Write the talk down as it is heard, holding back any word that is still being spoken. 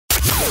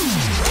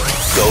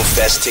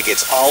Fest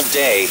tickets all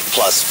day,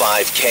 plus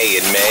 $5K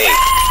in May.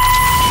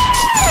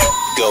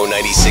 Go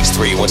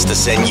 96.3 wants to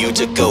send you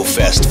to Go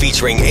Fest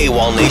featuring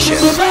AWOL Nation,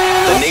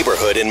 The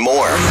Neighborhood, and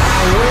more.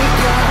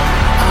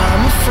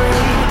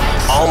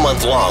 All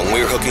month long,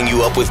 we're hooking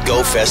you up with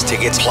Go Fest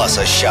tickets plus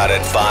a shot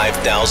at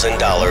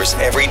 $5,000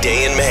 every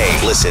day in May.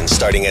 Listen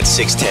starting at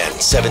 6:10,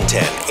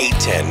 7:10,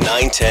 8:10,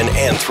 9:10,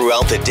 and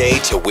throughout the day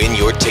to win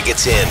your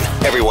tickets in.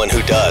 Everyone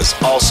who does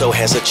also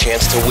has a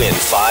chance to win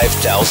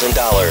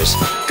 $5,000.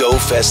 Go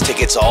Fest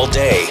tickets all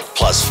day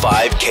plus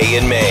 $5K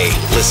in May.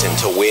 Listen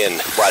to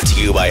win. Brought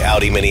to you by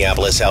Audi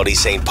Minneapolis, Audi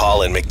St.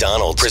 Paul, and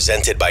McDonald's.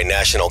 Presented by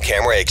National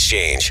Camera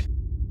Exchange.